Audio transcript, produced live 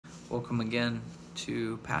Welcome again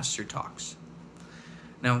to Pastor Talks.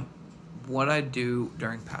 Now, what I do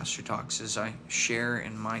during Pastor Talks is I share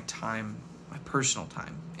in my time, my personal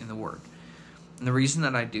time in the Word. And the reason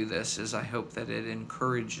that I do this is I hope that it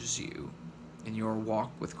encourages you in your walk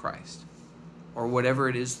with Christ. Or whatever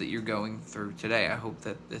it is that you're going through today, I hope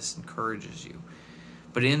that this encourages you.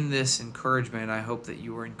 But in this encouragement, I hope that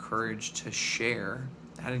you are encouraged to share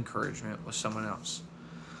that encouragement with someone else.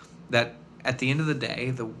 That at the end of the day,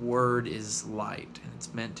 the Word is light, and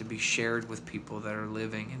it's meant to be shared with people that are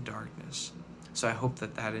living in darkness. So I hope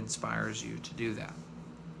that that inspires you to do that.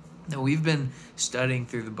 Now, we've been studying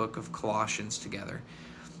through the book of Colossians together.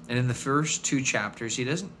 And in the first 2 chapters, he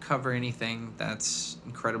doesn't cover anything that's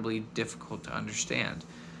incredibly difficult to understand.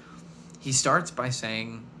 He starts by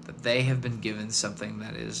saying that they have been given something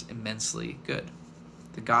that is immensely good.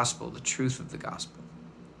 The gospel, the truth of the gospel.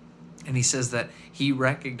 And he says that he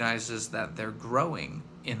recognizes that they're growing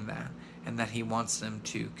in that and that he wants them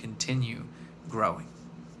to continue growing.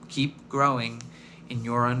 Keep growing in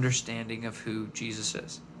your understanding of who Jesus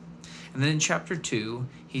is. And then in chapter 2,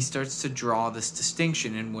 he starts to draw this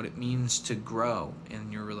distinction in what it means to grow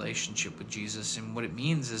in your relationship with Jesus. And what it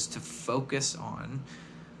means is to focus on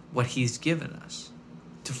what he's given us.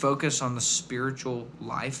 To focus on the spiritual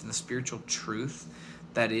life and the spiritual truth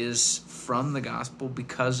that is from the gospel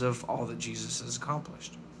because of all that Jesus has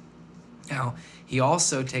accomplished. Now, he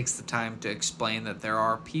also takes the time to explain that there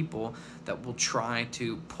are people that will try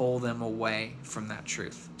to pull them away from that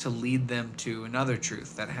truth, to lead them to another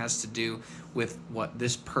truth that has to do with what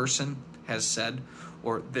this person has said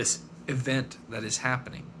or this event that is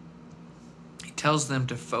happening. He tells them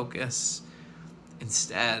to focus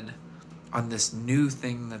instead on this new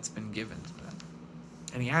thing that's been given to them.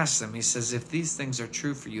 And he asks them, he says, if these things are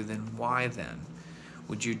true for you, then why then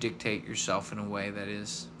would you dictate yourself in a way that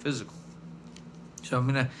is physical? So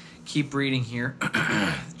I'm going to keep reading here.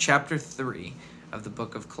 Chapter 3 of the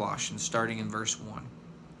book of Colossians, starting in verse 1.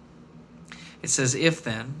 It says, if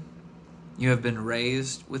then you have been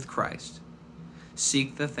raised with Christ,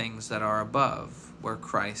 seek the things that are above, where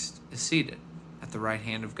Christ is seated at the right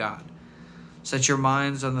hand of God. Set your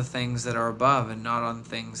minds on the things that are above and not on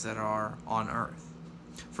things that are on earth.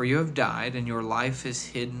 For you have died, and your life is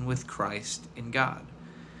hidden with Christ in God.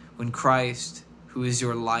 When Christ, who is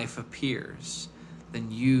your life, appears,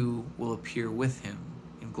 then you will appear with him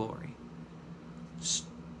in glory. Just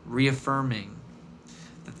reaffirming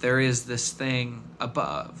that there is this thing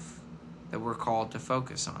above that we're called to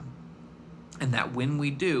focus on. And that when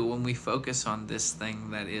we focus on this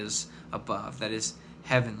thing that is above, that is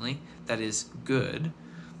heavenly, that is good,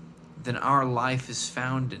 then our life is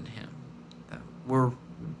found in him. That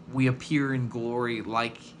we appear in glory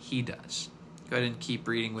like he does. Go ahead and keep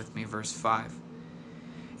reading with me, verse 5.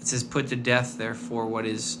 It says, put to death, therefore, what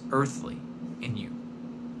is earthly in you.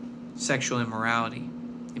 Sexual immorality,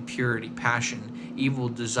 impurity, passion, evil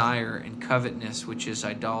desire, and covetousness, which is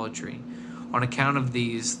idolatry. On account of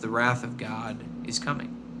these, the wrath of God is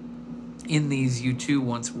coming. In these you too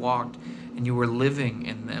once walked, and you were living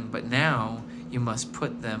in them, but now you must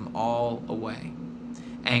put them all away.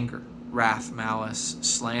 Anger, wrath, malice,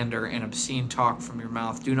 slander, and obscene talk from your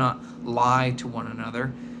mouth. Do not lie to one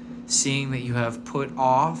another, seeing that you have put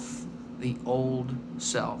off the old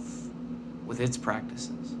self with its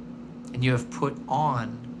practices, and you have put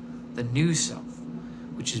on the new self,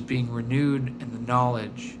 which is being renewed in the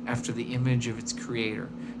knowledge after the image of its creator.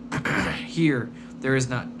 Here there is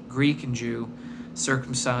not Greek and Jew,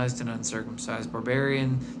 circumcised and uncircumcised,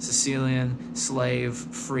 barbarian, Sicilian, slave,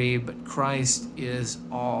 free, but Christ is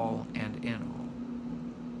all and in all.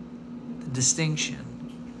 The distinction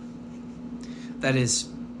that is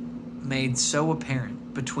made so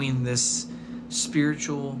apparent between this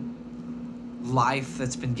spiritual life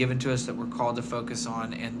that's been given to us that we're called to focus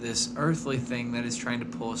on and this earthly thing that is trying to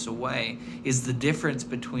pull us away is the difference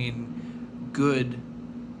between good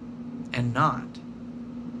and not.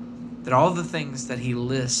 That all the things that he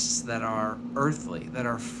lists that are earthly, that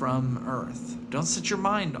are from earth, don't set your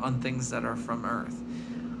mind on things that are from earth.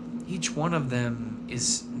 Each one of them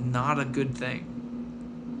is not a good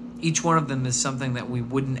thing. Each one of them is something that we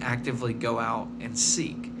wouldn't actively go out and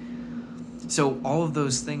seek. So all of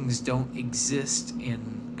those things don't exist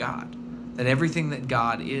in God. That everything that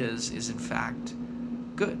God is in fact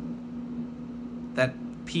good. That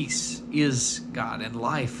peace is God, and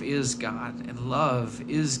life is God, and love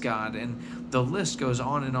is God, and the list goes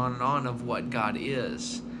on and on and on of what God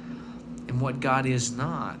is. And what God is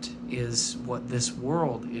not is what this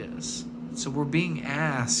world is. So we're being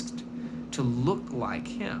asked to look like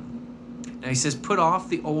him. Now he says, put off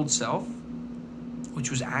the old self, which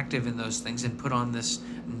was active in those things, and put on this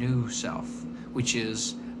new self, which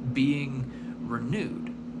is being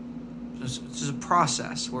renewed. This is a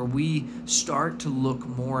process where we start to look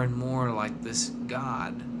more and more like this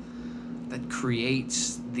God that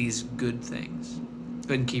creates these good things.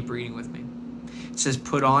 Go ahead and keep reading with me. It says,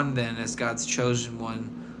 put on then as God's chosen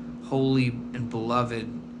one, holy and beloved,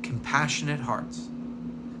 compassionate hearts,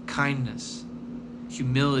 kindness,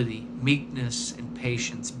 humility, meekness, and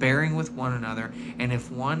patience, bearing with one another, and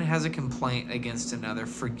if one has a complaint against another,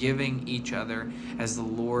 forgiving each other as the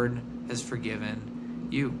Lord has forgiven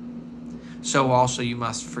you. So also you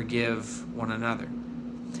must forgive one another.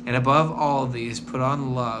 And above all these, put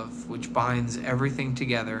on love, which binds everything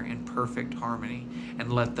together in perfect harmony,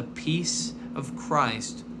 and let the peace of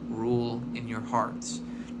Christ rule in your hearts,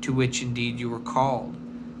 to which indeed you were called,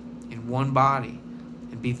 in one body,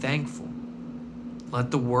 and be thankful. Let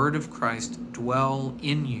the word of Christ dwell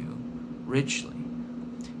in you richly,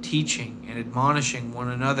 teaching and admonishing one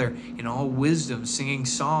another in all wisdom, singing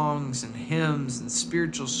songs and hymns and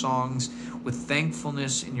spiritual songs with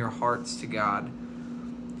thankfulness in your hearts to God.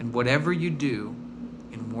 And whatever you do,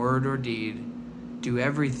 in word or deed, do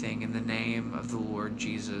everything in the name of the Lord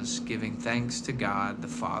Jesus, giving thanks to God the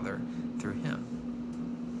Father through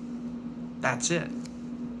him. That's it.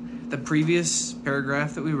 The previous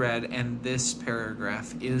paragraph that we read and this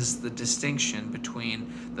paragraph is the distinction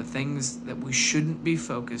between the things that we shouldn't be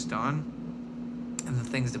focused on and the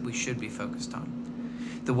things that we should be focused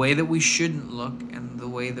on. The way that we shouldn't look and the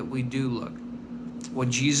way that we do look. What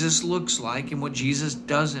Jesus looks like and what Jesus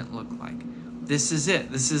doesn't look like. This is it.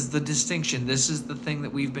 This is the distinction. This is the thing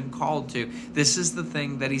that we've been called to. This is the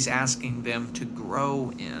thing that he's asking them to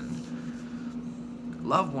grow in.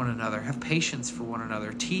 Love one another, have patience for one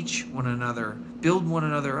another, teach one another, build one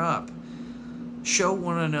another up. Show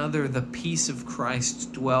one another the peace of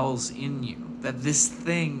Christ dwells in you, that this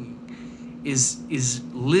thing is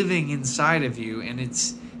living inside of you, and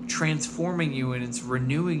it's transforming you, and it's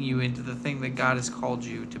renewing you into the thing that God has called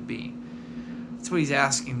you to be. That's what he's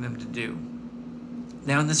asking them to do.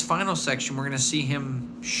 Now in this final section, we're going to see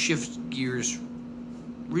him shift gears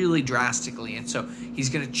really drastically, and so he's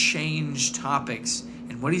going to change topics.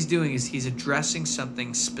 And what he's doing is he's addressing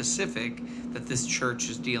something specific that this church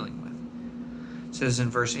is dealing with. It says in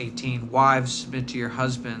verse 18, wives, submit to your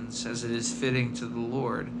husbands as it is fitting to the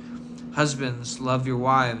Lord. Husbands, love your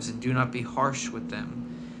wives and do not be harsh with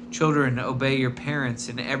them. Children, obey your parents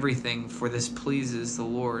in everything, for this pleases the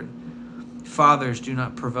Lord. Fathers, do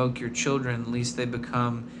not provoke your children, lest they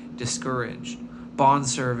become discouraged.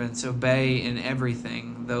 Bondservants, obey in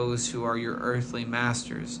everything those who are your earthly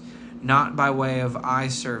masters, not by way of eye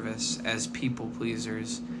service as people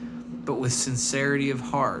pleasers, but with sincerity of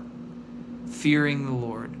heart, fearing the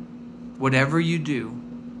Lord. Whatever you do,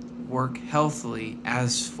 work healthily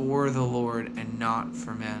as for the Lord and not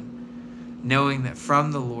for men, knowing that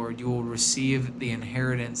from the Lord you will receive the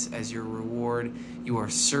inheritance as your reward. You are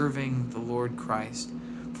serving the Lord Christ.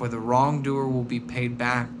 For the wrongdoer will be paid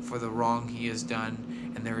back for the wrong he has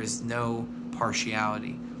done, and there is no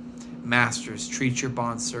partiality. Masters, treat your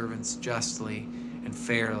bondservants justly and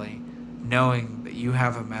fairly, knowing that you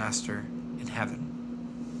have a master in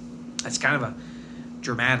heaven. That's kind of a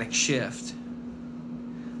dramatic shift.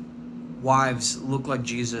 Wives, look like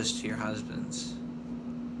Jesus to your husbands.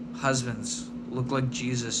 Husbands, look like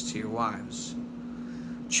Jesus to your wives.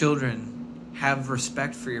 Children, have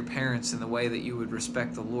respect for your parents in the way that you would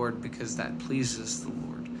respect the Lord, because that pleases the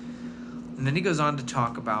Lord. And then he goes on to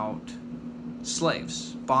talk about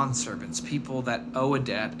slaves, bondservants, people that owe a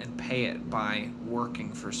debt and pay it by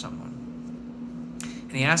working for someone.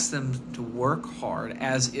 And he asks them to work hard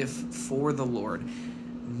as if for the Lord,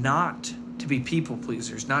 not to be people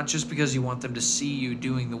pleasers, not just because you want them to see you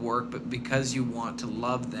doing the work, but because you want to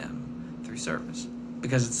love them through service,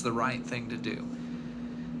 because it's the right thing to do.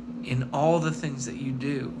 In all the things that you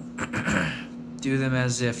do, do them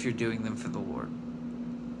as if you're doing them for the Lord.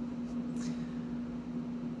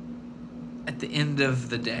 At the end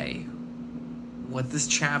of the day, what this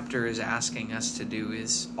chapter is asking us to do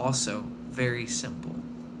is also very simple.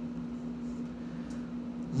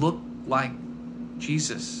 Look like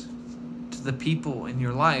Jesus to the people in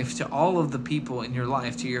your life, to all of the people in your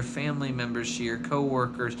life, to your family members, to your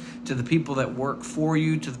co-workers, to the people that work for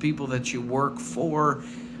you, to the people that you work for.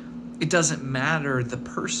 It doesn't matter the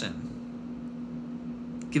person.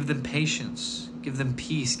 Give them patience, give them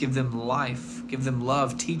peace, give them life, give them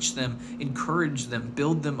love, teach them, encourage them,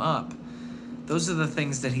 build them up. Those are the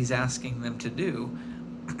things that he's asking them to do.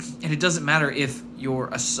 And it doesn't matter if you're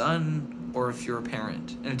a son or if you're a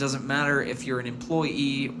parent. And it doesn't matter if you're an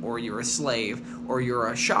employee or you're a slave or you're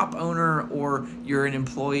a shop owner or you're an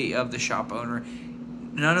employee of the shop owner.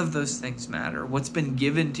 None of those things matter. What's been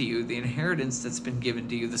given to you, the inheritance that's been given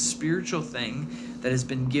to you, the spiritual thing that has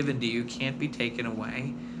been given to you can't be taken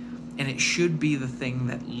away. And it should be the thing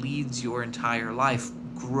that leads your entire life.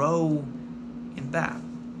 Grow in that.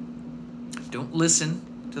 Don't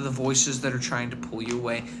listen to the voices that are trying to pull you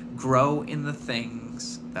away. Grow in the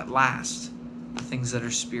things that last, the things that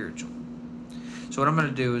are spiritual. So what I'm going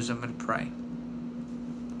to do is I'm going to pray.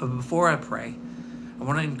 But before I pray, I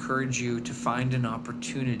want to encourage you to find an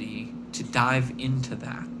opportunity to dive into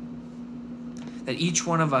that. That each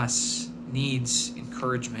one of us needs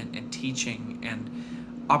encouragement and teaching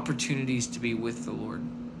and opportunities to be with the Lord.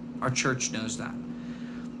 Our church knows that.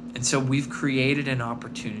 And so we've created an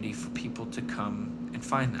opportunity for people to come and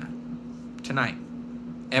find that tonight.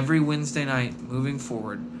 Every Wednesday night moving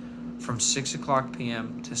forward from 6 o'clock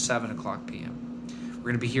p.m. to 7 o'clock p.m. We're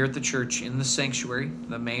going to be here at the church in the sanctuary,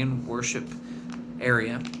 the main worship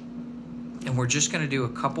area. And we're just going to do a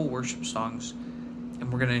couple worship songs,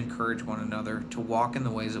 and we're going to encourage one another to walk in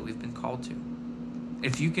the ways that we've been called to.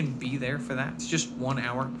 If you can be there for that, it's just 1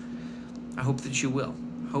 hour. I hope that you will.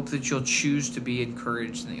 I hope that you'll choose to be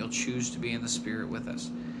encouraged and that you'll choose to be in the Spirit with us.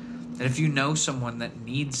 And if you know someone that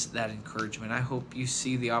needs that encouragement, I hope you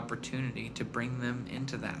see the opportunity to bring them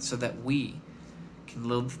into that so that we can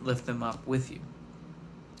lift them up with you.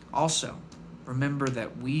 Also, remember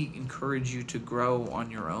that we encourage you to grow on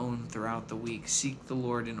your own throughout the week. Seek the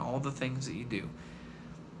Lord in all the things that you do,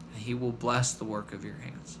 and He will bless the work of your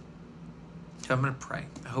hands. So I'm going to pray.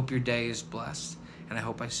 I hope your day is blessed, and I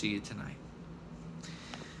hope I see you tonight.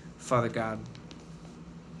 Father God,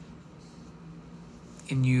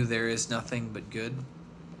 in you there is nothing but good,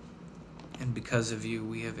 and because of you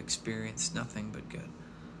we have experienced nothing but good.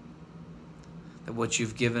 That what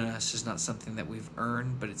you've given us is not something that we've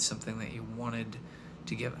earned, but it's something that you wanted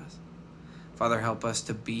to give us. Father, help us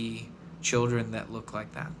to be children that look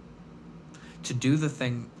like that. To do the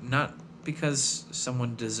thing not because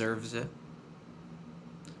someone deserves it,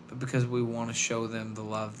 but because we want to show them the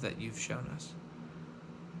love that you've shown us.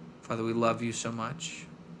 Father, we love you so much.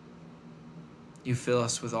 You fill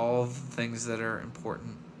us with all the things that are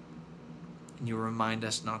important, and you remind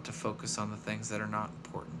us not to focus on the things that are not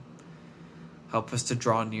important. Help us to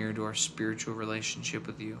draw near to our spiritual relationship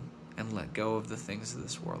with you and let go of the things of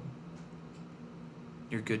this world.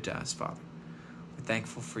 You're good to us, Father. We're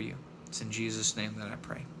thankful for you. It's in Jesus' name that I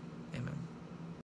pray.